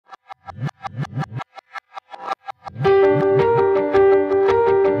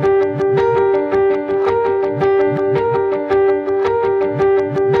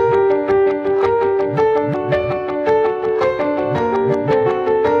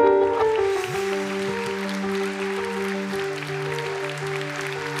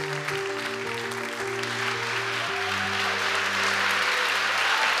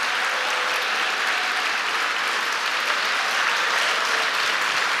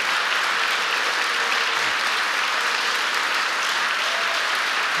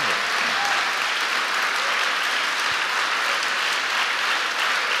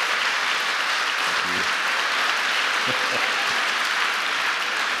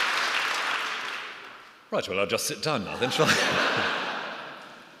Right, well, I'll just sit down now then, shall I?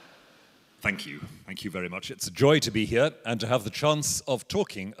 Thank you. Thank you very much. It's a joy to be here and to have the chance of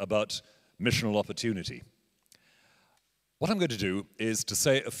talking about missional opportunity. What I'm going to do is to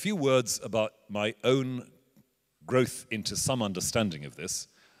say a few words about my own growth into some understanding of this,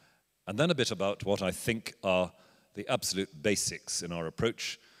 and then a bit about what I think are the absolute basics in our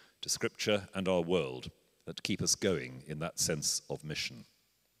approach to Scripture and our world that keep us going in that sense of mission.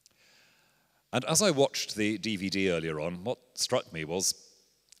 And as I watched the DVD earlier on, what struck me was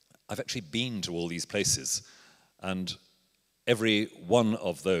I've actually been to all these places, and every one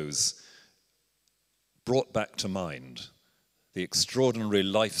of those brought back to mind the extraordinary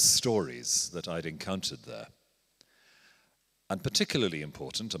life stories that I'd encountered there. And particularly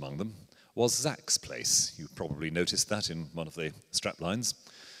important among them was Zach's place. You probably noticed that in one of the straplines.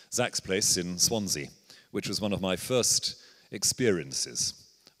 Zach's place in Swansea, which was one of my first experiences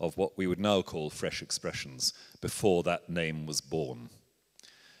of what we would now call fresh expressions, before that name was born.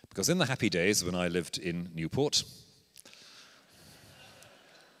 Because in the happy days when I lived in Newport,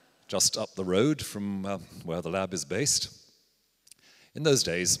 just up the road from where the lab is based, in those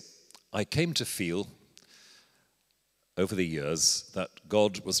days I came to feel over the years that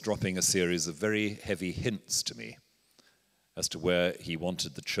God was dropping a series of very heavy hints to me as to where he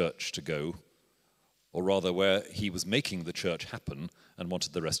wanted the church to go, or rather where he was making the church happen and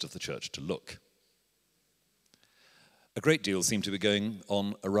wanted the rest of the church to look. A great deal seemed to be going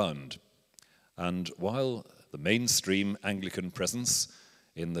on around, and while the mainstream Anglican presence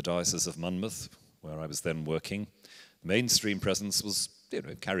in the Diocese of Monmouth, where I was then working, the mainstream presence was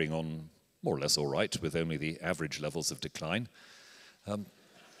carrying on more or less all right, with only the average levels of decline.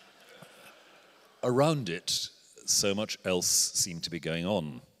 Around it, so much else seemed to be going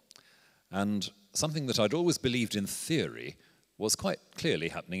on, and something that I'd always believed in theory was quite clearly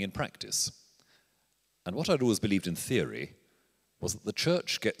happening in practice. And what I'd always believed in theory was that the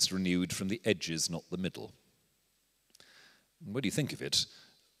church gets renewed from the edges, not the middle. And when you think of it,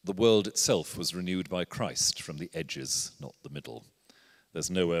 the world itself was renewed by Christ from the edges, not the middle.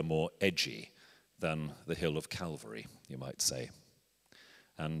 There's nowhere more edgy than the hill of Calvary, you might say.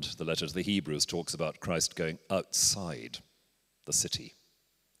 And the letter to the Hebrews talks about Christ going outside the city,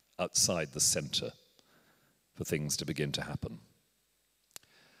 outside the center, for things to begin to happen.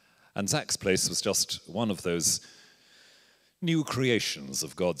 And Zach's place was just one of those new creations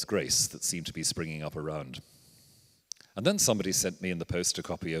of God's grace that seemed to be springing up around. And then somebody sent me in the post a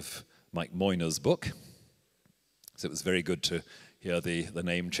copy of Mike Moyner's book. So it was very good to hear the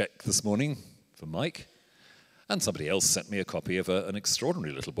name check this morning for Mike. And somebody else sent me a copy of an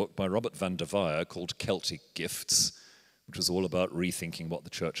extraordinary little book by Robert van der Weyer called Celtic Gifts, which was all about rethinking what the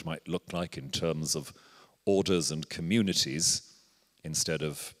church might look like in terms of orders and communities instead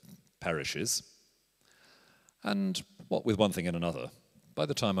of parishes. And what with one thing and another, by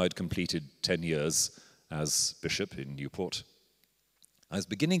the time I'd completed 10 years as bishop in Newport, I was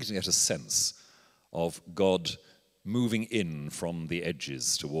beginning to get a sense of God moving in from the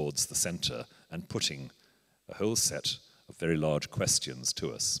edges towards the center and putting a whole set of very large questions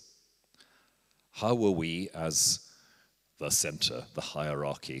to us. How were we as the center, the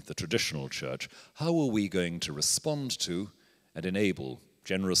hierarchy, the traditional church, how were we going to respond to and enable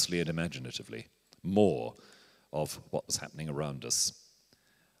generously and imaginatively more of what was happening around us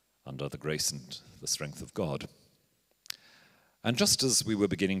under the grace and the strength of God? And just as we were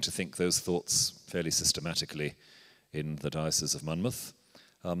beginning to think those thoughts fairly systematically in the Diocese of Monmouth,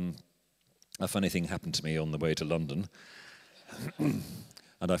 a funny thing happened to me on the way to London,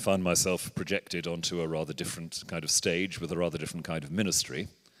 and I found myself projected onto a rather different kind of stage with a rather different kind of ministry.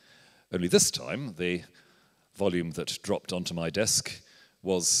 Only this time, the volume that dropped onto my desk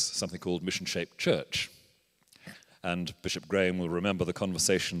was something called Mission Shaped Church. And Bishop Graham will remember the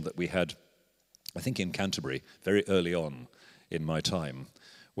conversation that we had, I think in Canterbury, very early on in my time,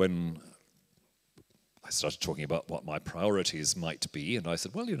 when I started talking about what my priorities might be. And I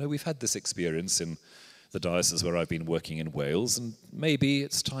said, well, we've had this experience in the diocese where I've been working in Wales, and maybe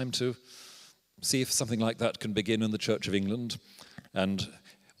it's time to see if something like that can begin in the Church of England. And it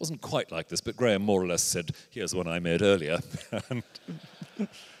wasn't quite like this, but Graham more or less said, here's one I made earlier.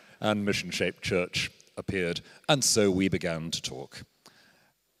 And Mission Shaped Church appeared, and so we began to talk.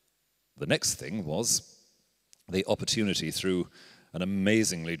 The next thing was the opportunity through an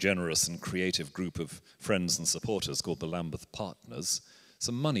amazingly generous and creative group of friends and supporters called the Lambeth Partners,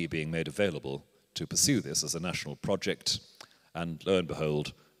 some money being made available to pursue this as a national project, and lo and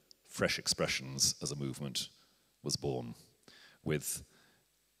behold, Fresh Expressions as a movement was born, with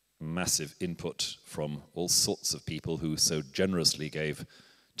massive input from all sorts of people who so generously gave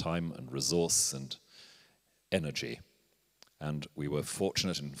time and resource and energy. And we were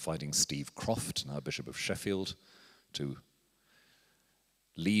fortunate in finding Steve Croft, now Bishop of Sheffield, to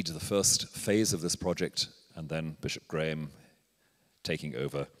lead the first phase of this project, and then Bishop Graham taking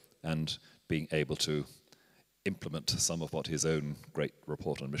over and being able to implement some of what his own great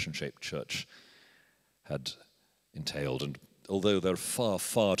report on mission-shaped church had entailed. And although there are far,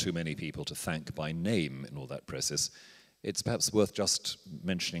 far too many people to thank by name in all that process, it's perhaps worth just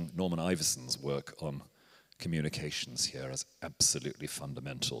mentioning Norman Iverson's work on communications here as absolutely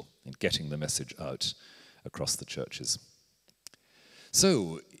fundamental in getting the message out across the churches.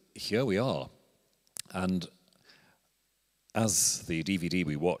 So here we are, and as the DVD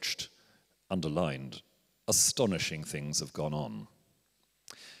we watched underlined, astonishing things have gone on.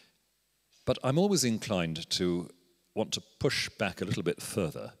 But I'm always inclined to want to push back a little bit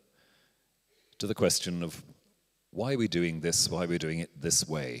further to the question of why are we doing this, why are we doing it this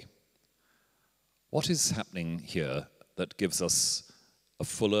way? What is happening here that gives us a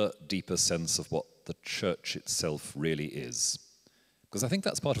fuller, deeper sense of what the church itself really is? Because I think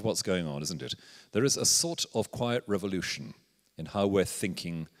that's part of what's going on, isn't it? There is a sort of quiet revolution in how we're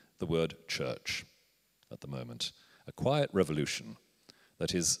thinking the word church at the moment. A quiet revolution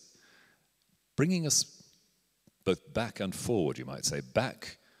that is bringing us both back and forward, you might say,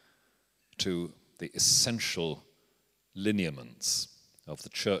 back to the essential lineaments of the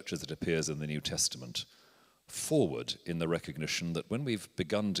church as it appears in the New Testament, forward in the recognition that when we've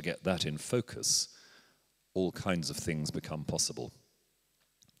begun to get that in focus, all kinds of things become possible.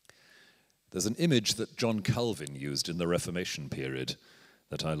 There's an image that John Calvin used in the Reformation period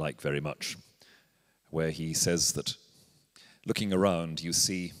that I like very much, where he says that looking around you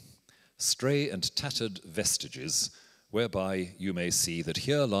see stray and tattered vestiges whereby you may see that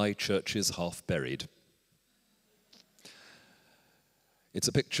here lie churches half buried. It's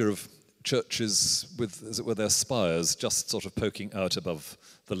a picture of churches with, as it were, their spires just sort of poking out above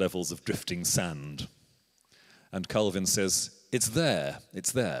the levels of drifting sand. And Calvin says, it's there,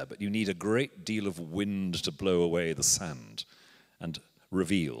 but you need a great deal of wind to blow away the sand and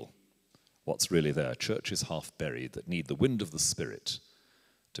reveal what's really there. Churches half buried that need the wind of the Spirit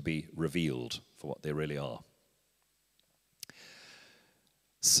to be revealed for what they really are.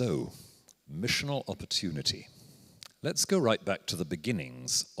 So, missional opportunity. Let's go right back to the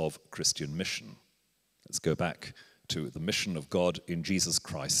beginnings of Christian mission. Let's go back to the mission of God in Jesus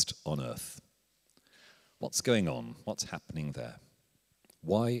Christ on earth. What's going on? What's happening there?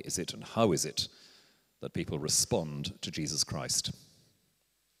 Why is it and how is it that people respond to Jesus Christ?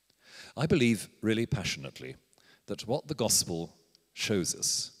 I believe really passionately that what the gospel shows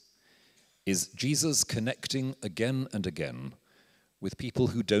us is Jesus connecting again and again with people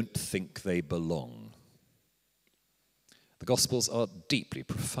who don't think they belong. The Gospels are deeply,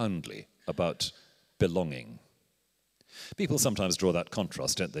 profoundly about belonging. People sometimes draw that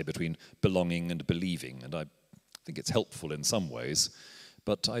contrast, don't they, between belonging and believing, and I think it's helpful in some ways,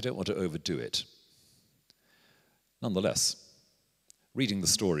 but I don't want to overdo it. Nonetheless, reading the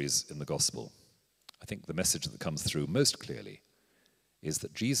stories in the Gospel, I think the message that comes through most clearly is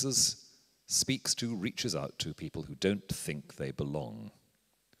that Jesus speaks to, reaches out to people who don't think they belong.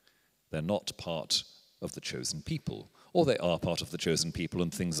 They're not part of the chosen people, or they are part of the chosen people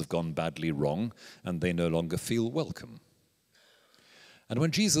and things have gone badly wrong and they no longer feel welcome. And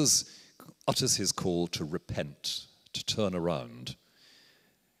when Jesus utters his call to repent, to turn around,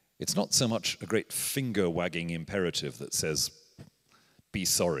 it's not so much a great finger-wagging imperative that says, be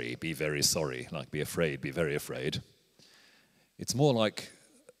sorry, be very sorry, like be afraid, be very afraid. It's more like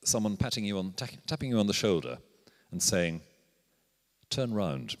someone tapping you on the shoulder and saying, turn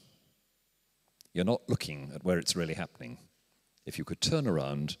round. You're not looking at where it's really happening. If you could turn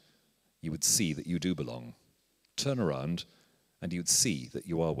around, you would see that you do belong. Turn around, and you'd see that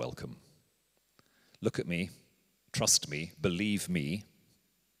you are welcome. Look at me, trust me, believe me,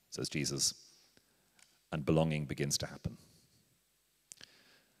 says Jesus, and belonging begins to happen.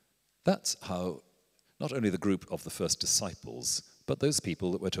 That's how not only the group of the first disciples, but those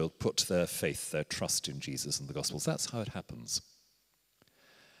people that we're told put their faith, their trust in Jesus and the Gospels, that's how it happens.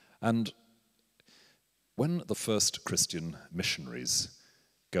 And when the first Christian missionaries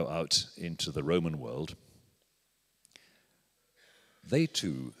go out into the Roman world, they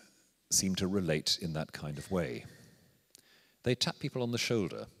too seem to relate in that kind of way. They tap people on the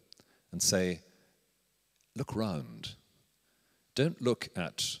shoulder and say, look round. Don't look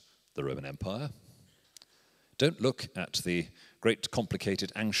at the Roman Empire. Don't look at the great,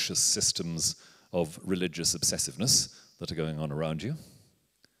 complicated, anxious systems of religious obsessiveness that are going on around you.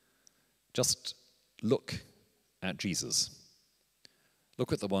 Just look at Jesus.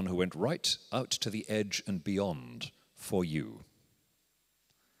 Look at the one who went right out to the edge and beyond for you.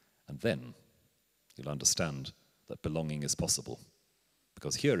 And then you'll understand that belonging is possible.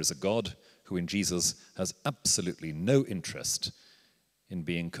 Because here is a God who in Jesus has absolutely no interest in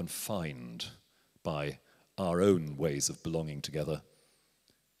being confined by our own ways of belonging together.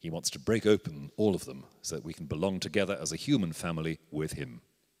 He wants to break open all of them so that we can belong together as a human family with him.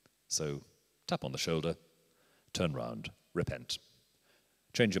 So tap on the shoulder, turn round, repent.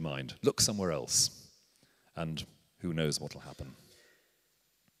 Change your mind, look somewhere else, and who knows what will happen.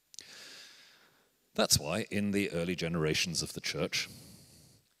 That's why in the early generations of the church,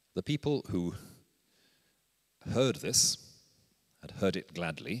 the people who heard this, had heard it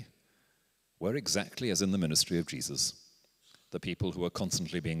gladly, were exactly as in the ministry of Jesus, the people who were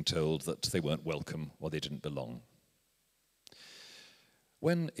constantly being told that they weren't welcome or they didn't belong.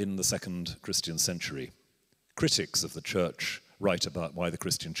 When in the second Christian century, critics of the church write about why the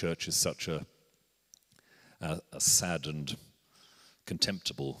Christian church is such a sad and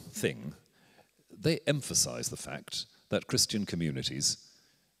contemptible thing, they emphasize the fact that Christian communities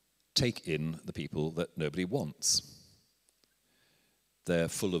take in the people that nobody wants. They're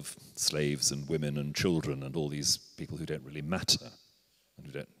full of slaves and women and children and all these people who don't really matter and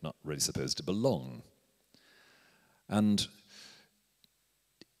who are not really supposed to belong. And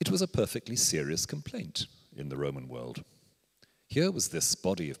it was a perfectly serious complaint in the Roman world. Here was this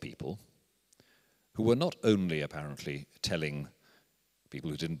body of people who were not only apparently telling people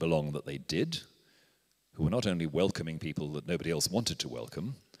who didn't belong that they did, who were not only welcoming people that nobody else wanted to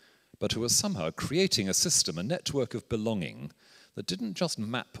welcome, but who were somehow creating a system, a network of belonging that didn't just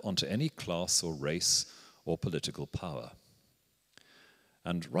map onto any class or race or political power.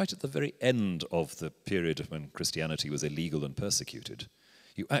 And right at the very end of the period when Christianity was illegal and persecuted,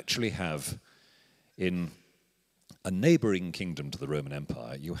 you actually have, in a neighboring kingdom to the Roman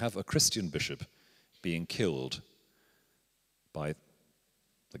Empire, you have a Christian bishop being killed by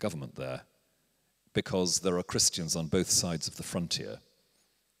the government there because there are Christians on both sides of the frontier,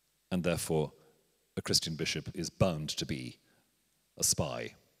 and therefore a Christian bishop is bound to be a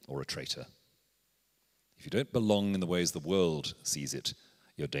spy or a traitor. If you don't belong in the ways the world sees it,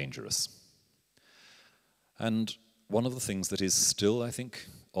 you're dangerous. And one of the things that is still, I think,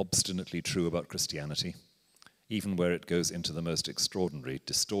 obstinately true about Christianity, even where it goes into the most extraordinary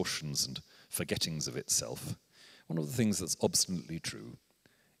distortions and forgettings of itself, one of the things that's obstinately true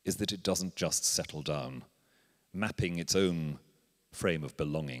is that it doesn't just settle down, mapping its own frame of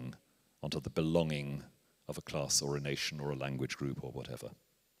belonging onto the belonging of a class or a nation or a language group or whatever.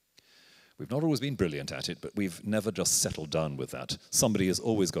 We've not always been brilliant at it, but we've never just settled down with that. Somebody has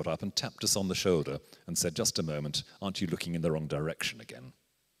always got up and tapped us on the shoulder and said, just a moment, aren't you looking in the wrong direction again?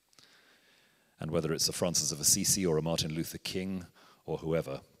 And whether it's a Francis of Assisi or a Martin Luther King or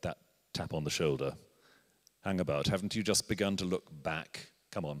whoever, that tap on the shoulder, hang about, haven't you just begun to look back?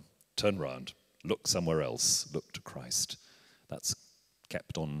 Come on, turn round, look somewhere else, look to Christ. That's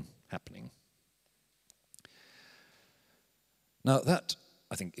kept on happening. Now that,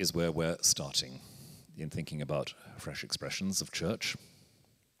 I think, is where we're starting in thinking about fresh expressions of church.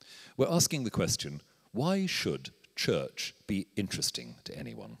 We're asking the question, why should church be interesting to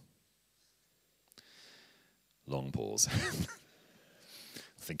anyone? Long pause.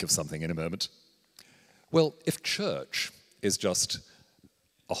 Think of something in a moment. Well, if church is just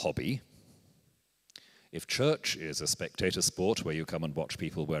a hobby, if church is a spectator sport where you come and watch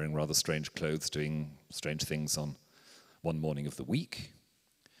people wearing rather strange clothes doing strange things on one morning of the week,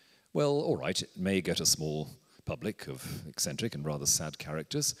 well, all right, it may get a small public of eccentric and rather sad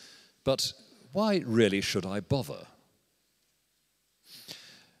characters, but why really should I bother?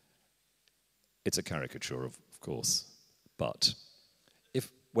 It's a caricature, of course, but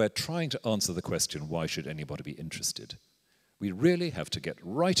if we're trying to answer the question, why should anybody be interested, we really have to get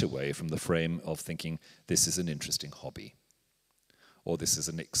right away from the frame of thinking this is an interesting hobby or this is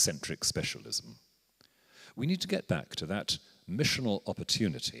an eccentric specialism. We need to get back to that missional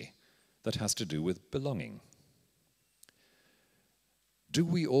opportunity that has to do with belonging. Do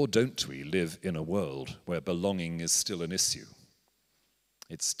we or don't we live in a world where belonging is still an issue?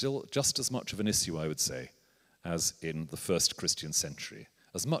 It's still just as much of an issue, I would say, as in the first Christian century,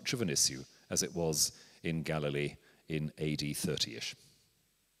 as much of an issue as it was in Galilee in AD 30-ish.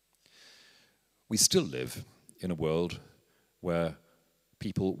 We still live in a world where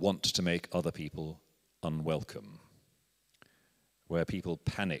people want to make other people unwelcome, where people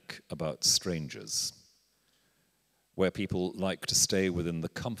panic about strangers, where people like to stay within the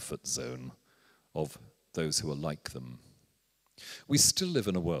comfort zone of those who are like them. We still live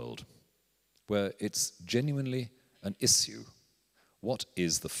in a world where it's genuinely an issue What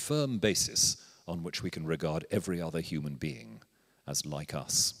is the firm basis on which we can regard every other human being as like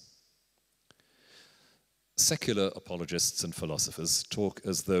us? Secular apologists and philosophers talk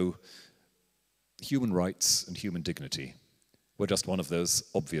as though human rights and human dignity were just one of those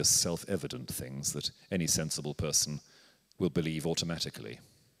obvious self-evident things that any sensible person will believe automatically.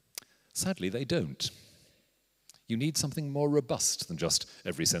 Sadly, they don't. You need something more robust than just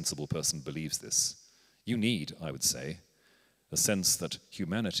every sensible person believes this. You need, I would say, a sense that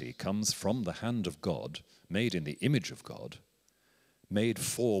humanity comes from the hand of God, made in the image of God, made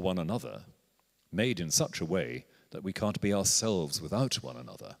for one another, made in such a way that we can't be ourselves without one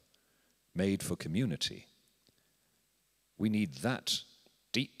another, made for community. We need that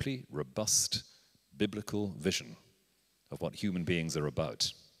deeply robust biblical vision of what human beings are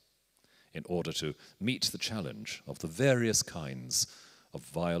about in order to meet the challenge of the various kinds of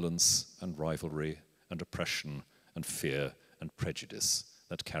violence and rivalry and oppression and fear and prejudice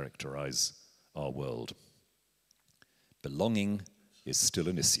that characterize our world. Belonging is still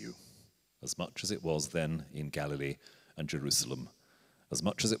an issue, as much as it was then in Galilee and Jerusalem, as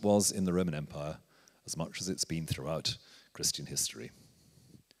much as it was in the Roman Empire, as much as it's been throughout Christian history.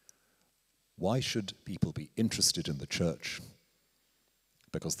 Why should people be interested in the church?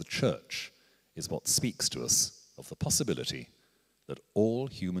 Because the church is what speaks to us of the possibility that all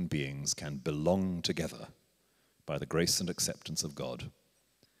human beings can belong together by the grace and acceptance of God,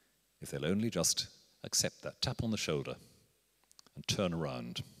 if they'll only just accept that tap on the shoulder and turn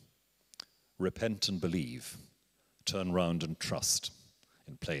around. Repent and believe. Turn round and trust.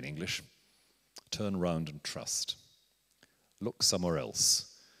 In plain English, turn round and trust. Look somewhere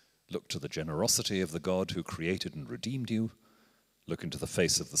else. Look to the generosity of the God who created and redeemed you. Look into the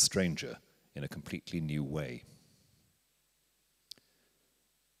face of the stranger in a completely new way.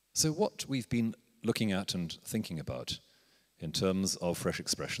 So what we've been looking at and thinking about in terms of fresh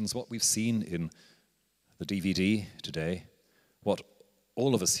expressions, what we've seen in the DVD today, what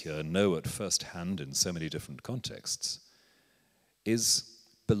all of us here know at first hand in so many different contexts, is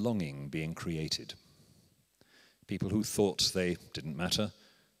belonging being created. People who thought they didn't matter,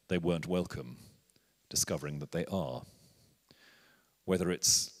 they weren't welcome, discovering that they are. Whether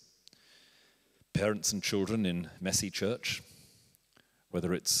it's parents and children in messy church,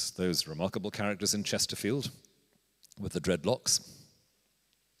 whether it's those remarkable characters in Chesterfield with the dreadlocks,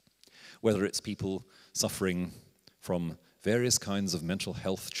 whether it's people suffering from various kinds of mental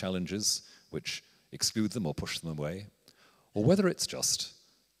health challenges which exclude them or push them away, or whether it's just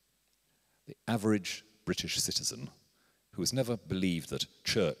the average British citizen who has never believed that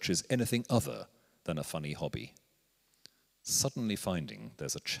church is anything other than a funny hobby, suddenly finding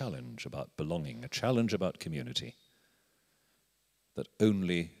there's a challenge about belonging, a challenge about community, that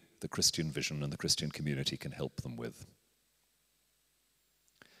only the Christian vision and the Christian community can help them with.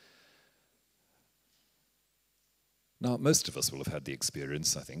 Now, most of us will have had the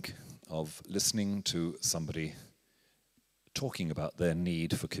experience, I think, of listening to somebody talking about their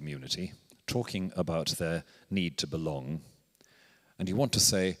need for community, talking about their need to belong, and you want to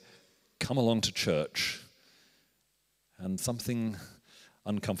say, come along to church, and something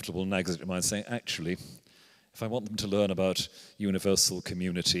uncomfortable nags at your mind saying, actually, if I want them to learn about universal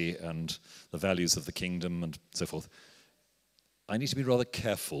community and the values of the kingdom and so forth, I need to be rather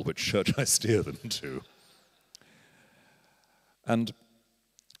careful which church I steer them to. And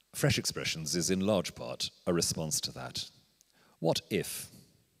Fresh Expressions is in large part a response to that. What if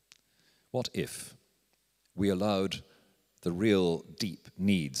we allowed the real deep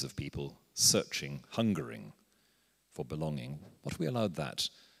needs of people searching, hungering for belonging, what if we allowed that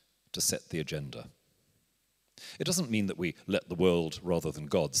to set the agenda? It doesn't mean that we let the world rather than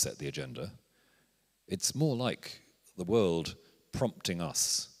God set the agenda. It's more like the world prompting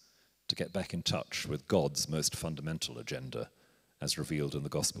us to get back in touch with God's most fundamental agenda as revealed in the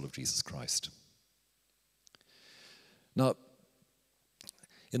gospel of Jesus Christ. Now,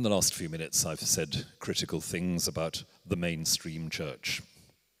 in the last few minutes, I've said critical things about the mainstream church.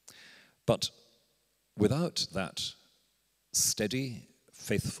 But without that steady,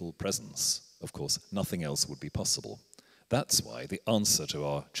 faithful presence, of course, nothing else would be possible. That's why the answer to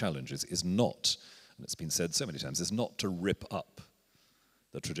our challenges is not, and it's been said so many times, is not to rip up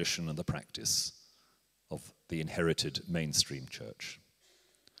the tradition and the practice of the inherited mainstream church.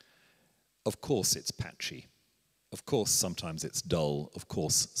 Of course it's patchy. Of course sometimes it's dull. Of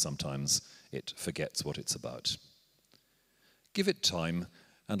course sometimes it forgets what it's about. Give it time,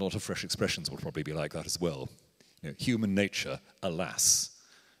 and a lot of Fresh Expressions will probably be like that as well. You know, human nature, alas,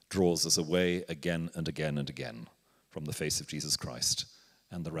 draws us away again and again and again from the face of Jesus Christ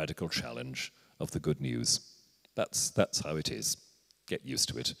and the radical challenge of the good news. That's how it is. Get used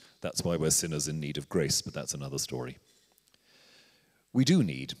to it. That's why we're sinners in need of grace, but that's another story. We do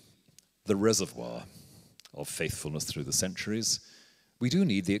need the reservoir of faithfulness through the centuries. We do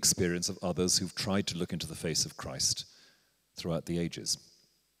need the experience of others who've tried to look into the face of Christ throughout the ages.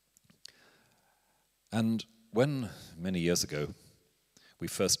 And when, many years ago, we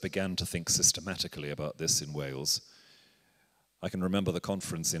first began to think systematically about this in Wales, I can remember the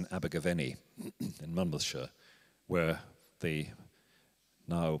conference in Abergavenny in Monmouthshire, where the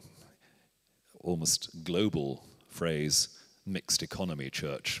now almost global phrase mixed economy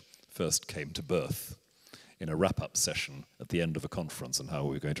church first came to birth in a wrap-up session at the end of a conference, and how are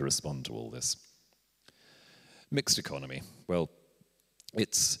we going to respond to all this. Mixed economy, well,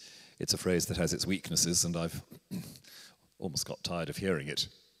 it's a phrase that has its weaknesses, and I've almost got tired of hearing it.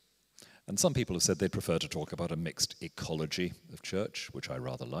 And some people have said they'd prefer to talk about a mixed ecology of church, which I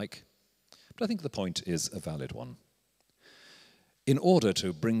rather like. But I think the point is a valid one. In order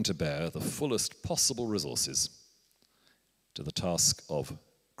to bring to bear the fullest possible resources to the task of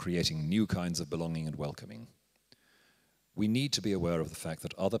creating new kinds of belonging and welcoming, we need to be aware of the fact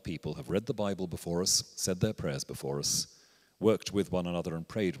that other people have read the Bible before us, said their prayers before us, worked with one another and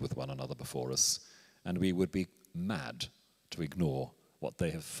prayed with one another before us, and we would be mad to ignore what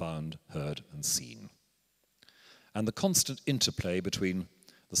they have found, heard, and seen. And the constant interplay between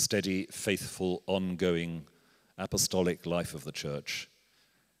the steady, faithful, ongoing, apostolic life of the church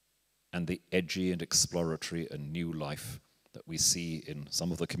and the edgy and exploratory and new life that we see in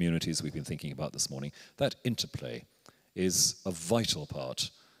some of the communities we've been thinking about this morning, that interplay is a vital part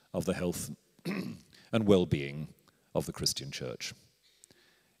of the health and well-being of the Christian church.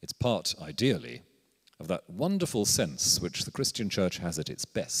 It's part, ideally, of that wonderful sense which the Christian church has at its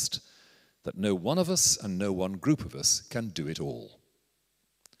best, that no one of us and no one group of us can do it all.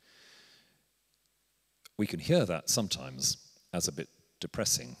 We can hear that sometimes as a bit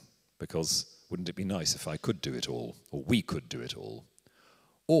depressing, because wouldn't it be nice if I could do it all, or we could do it all?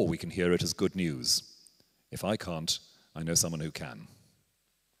 Or we can hear it as good news. If I can't, I know someone who can.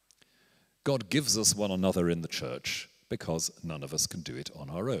 God gives us one another in the church because none of us can do it on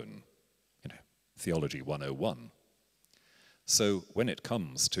our own. Theology 101. So when it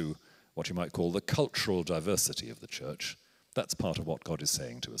comes to what you might call the cultural diversity of the church, that's part of what God is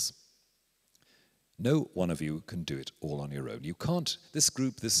saying to us. No one of you can do it all on your own. You can't, this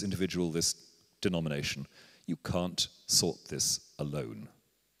group, this individual, this denomination, you can't sort this alone.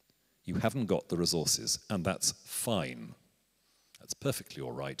 You haven't got the resources, and that's fine. That's perfectly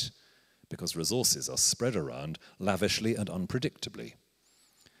all right, because resources are spread around lavishly and unpredictably.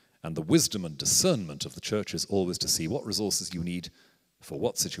 And the wisdom and discernment of the church is always to see what resources you need for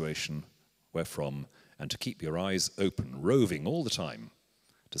what situation, where from, and to keep your eyes open, roving all the time,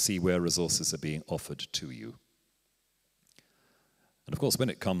 to see where resources are being offered to you. And of course, when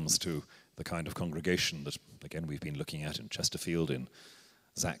it comes to the kind of congregation that, again, we've been looking at in Chesterfield, in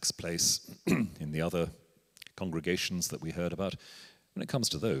Zach's place, in the other congregations that we heard about, when it comes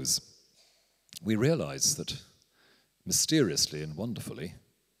to those, we realize that mysteriously and wonderfully,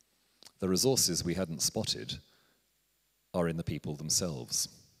 the resources we hadn't spotted are in the people themselves.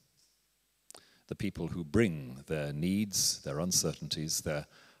 The people who bring their needs, their uncertainties, their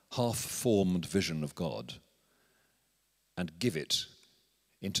half-formed vision of God, and give it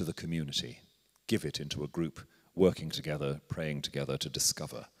into the community, give it into a group working together, praying together to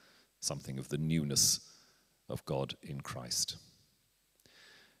discover something of the newness of God in Christ.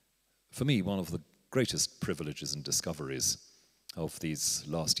 For me, one of the greatest privileges and discoveries of these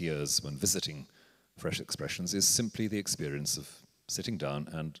last years when visiting Fresh Expressions is simply the experience of sitting down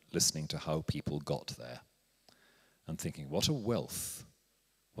and listening to how people got there and thinking, what a wealth,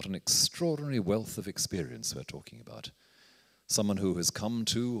 what an extraordinary wealth of experience we're talking about. Someone who has come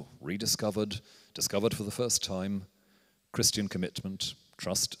to, rediscovered, discovered for the first time, Christian commitment,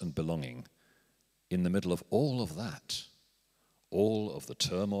 trust and belonging in the middle of all of that, all of the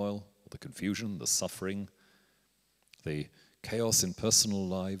turmoil, the confusion, the suffering, the chaos in personal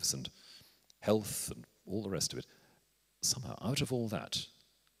lives and health and all the rest of it. Somehow out of all that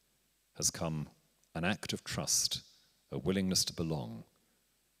has come an act of trust, a willingness to belong,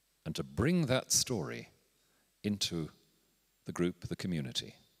 and to bring that story into the group, the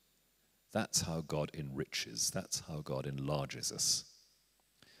community. That's how God enriches, that's how God enlarges us.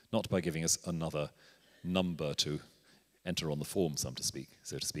 Not by giving us another number to enter on the form, so to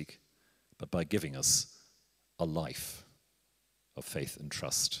speak, but by giving us a life of faith and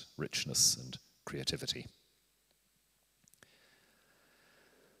trust, richness and creativity.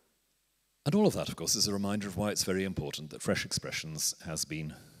 And all of that, of course, is a reminder of why it's very important that Fresh Expressions has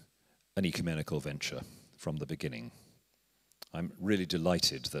been an ecumenical venture from the beginning. I'm really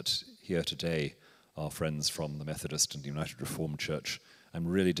delighted that here today are friends from the Methodist and United Reformed Church. I'm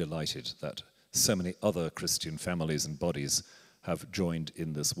really delighted that so many other Christian families and bodies have joined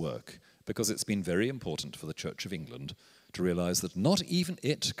in this work, because it's been very important for the Church of England to realize that not even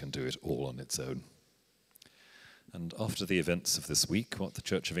it can do it all on its own. And after the events of this week, what the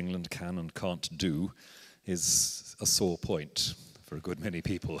Church of England can and can't do is a sore point for a good many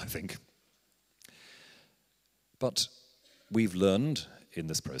people, I think. But we've learned in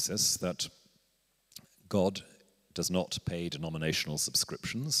this process that God does not pay denominational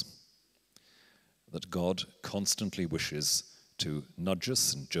subscriptions, that God constantly wishes to nudge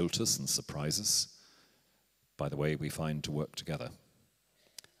us and jolt us and surprise us by the way we find to work together.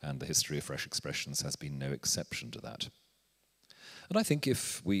 And the history of Fresh Expressions has been no exception to that. And I think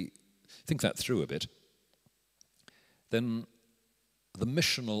if we think that through a bit, then the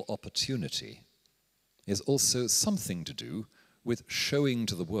missional opportunity is also something to do with showing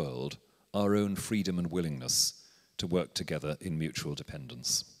to the world our own freedom and willingness to work together in mutual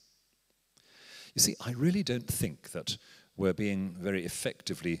dependence. You see, I really don't think that we're being very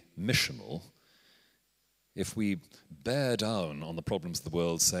effectively missional if we bear down on the problems of the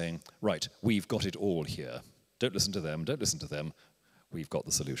world saying, right, we've got it all here. Don't listen to them, we've got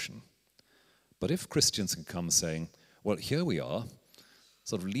the solution. But if Christians can come saying, well, here we are,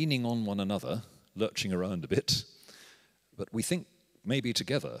 sort of leaning on one another, lurching around a bit, but we think maybe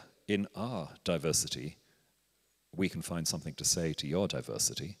together in our diversity we can find something to say to your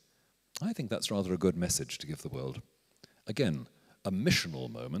diversity, I think that's rather a good message to give the world. Again, a missional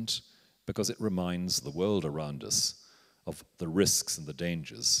moment, because it reminds the world around us of the risks and the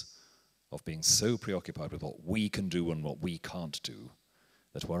dangers of being so preoccupied with what we can do and what we can't do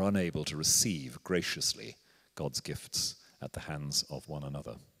that we're unable to receive graciously God's gifts at the hands of one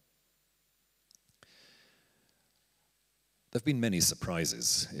another. There have been many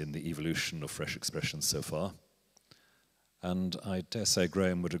surprises in the evolution of Fresh Expressions so far, and I dare say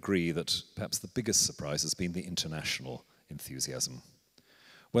Graham would agree that perhaps the biggest surprise has been the international enthusiasm.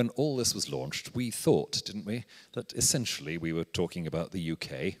 When all this was launched, we thought, didn't we, that essentially we were talking about the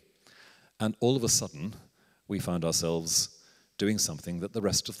UK, and all of a sudden we found ourselves doing something that the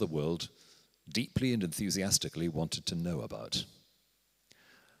rest of the world deeply and enthusiastically wanted to know about.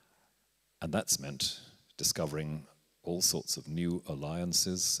 And that's meant discovering all sorts of new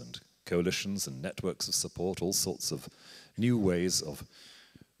alliances and coalitions and networks of support, all sorts of new ways of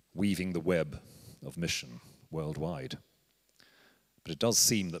weaving the web of mission worldwide. But it does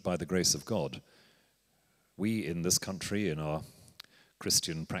seem that by the grace of God, we in this country, in our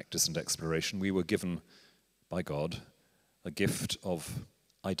Christian practice and exploration, we were given by God a gift of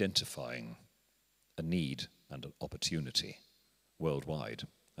identifying a need and an opportunity worldwide.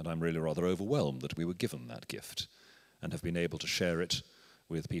 And I'm really rather overwhelmed that we were given that gift and have been able to share it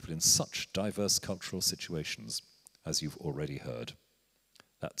with people in such diverse cultural situations, as you've already heard.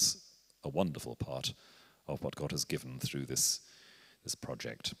 That's a wonderful part of what God has given through this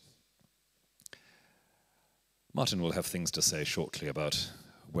project. Martin will have things to say shortly about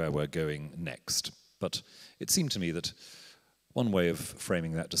where we're going next, but it seemed to me that one way of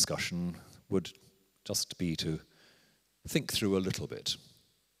framing that discussion would just be to think through a little bit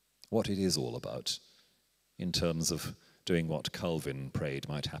what it is all about in terms of doing what Calvin prayed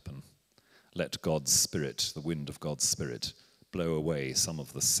might happen. Let God's Spirit, the wind of God's Spirit, blow away some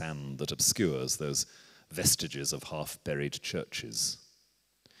of the sand that obscures those vestiges of half-buried churches.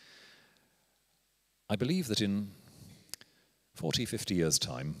 I believe that in 40, 50 years'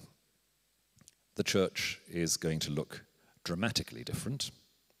 time, the church is going to look dramatically different,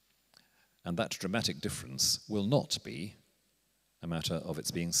 and that dramatic difference will not be a matter of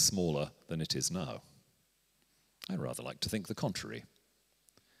its being smaller than it is now. I rather like to think the contrary.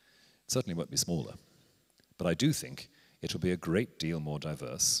 It certainly won't be smaller, but I do think it will be a great deal more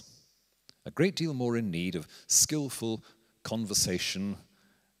diverse, a great deal more in need of skillful conversation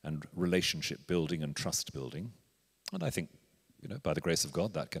and relationship building and trust building. And I think, by the grace of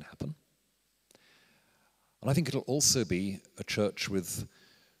God, that can happen. And I think it'll also be a church with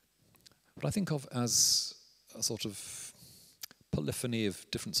what I think of as a sort of polyphony of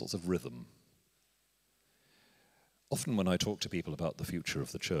different sorts of rhythm. Often when I talk to people about the future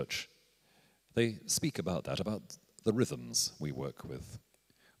of the church, they speak about that, about the rhythms we work with.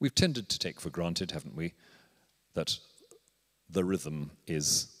 We've tended to take for granted, haven't we, that the rhythm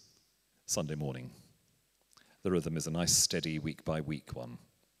is Sunday morning. The rhythm is a nice, steady, week-by-week one.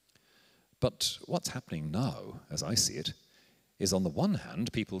 But what's happening now, as I see it, is on the one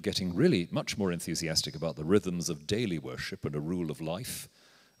hand, people getting really much more enthusiastic about the rhythms of daily worship and a rule of life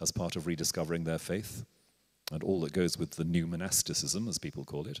as part of rediscovering their faith. and all that goes with the new monasticism, as people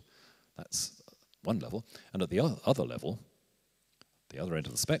call it. That's one level. And at the other level, the other end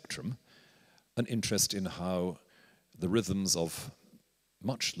of the spectrum, an interest in how the rhythms of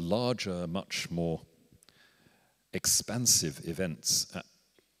much larger, much more expansive events at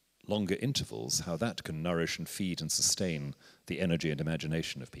longer intervals, how that can nourish and feed and sustain the energy and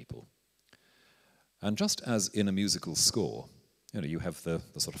imagination of people. And just as in a musical score, you have the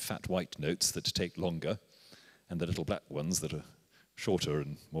sort of fat white notes that take longer and the little black ones that are shorter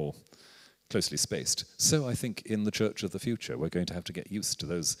and more closely spaced, so I think in the church of the future we're going to have to get used to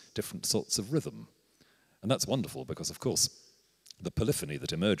those different sorts of rhythm. And that's wonderful because, of course, the polyphony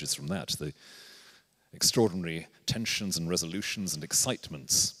that emerges from that, the extraordinary tensions and resolutions and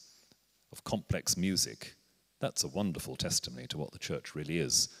excitements of complex music, that's a wonderful testimony to what the church really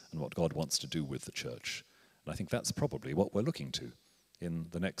is and what God wants to do with the church. And I think that's probably what we're looking to in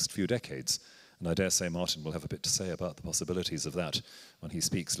the next few decades. And I dare say Martin will have a bit to say about the possibilities of that when he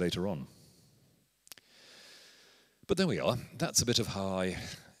speaks later on. But there we are. That's a bit of how I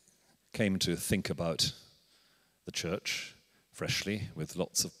came to think about the church freshly, with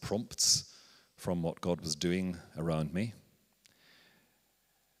lots of prompts from what God was doing around me.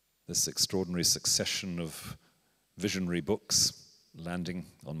 This extraordinary succession of visionary books landing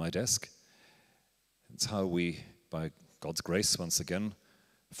on my desk. It's how we, by God's grace once again,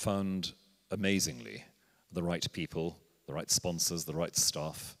 found amazingly the right people, the right sponsors, the right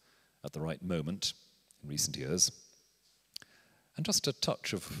staff at the right moment in recent years. And just a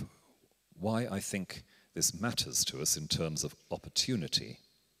touch of why I think this matters to us in terms of opportunity.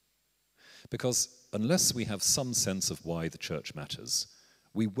 Because unless we have some sense of why the church matters,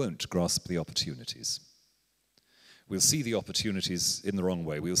 we won't grasp the opportunities. We'll see the opportunities in the wrong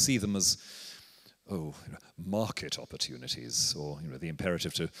way. We'll see them as, market opportunities, or the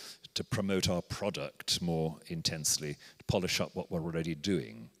imperative to promote our product more intensely, to polish up what we're already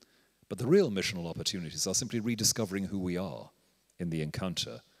doing. But the real missional opportunities are simply rediscovering who we are in the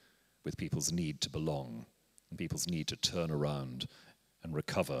encounter with people's need to belong and people's need to turn around and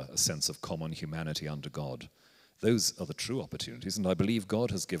recover a sense of common humanity under God. Those are the true opportunities, and I believe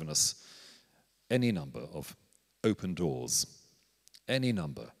God has given us any number of open doors, any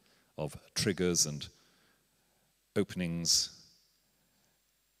number of triggers and openings,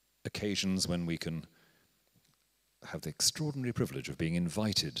 occasions when we can have the extraordinary privilege of being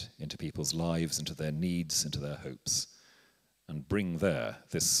invited into people's lives, into their needs, into their hopes, and bring there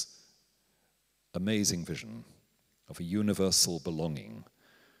this amazing vision of a universal belonging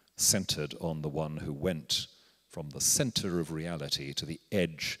centered on the one who went from the center of reality to the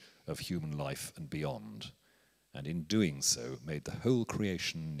edge of human life and beyond, and in doing so made the whole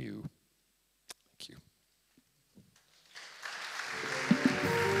creation new.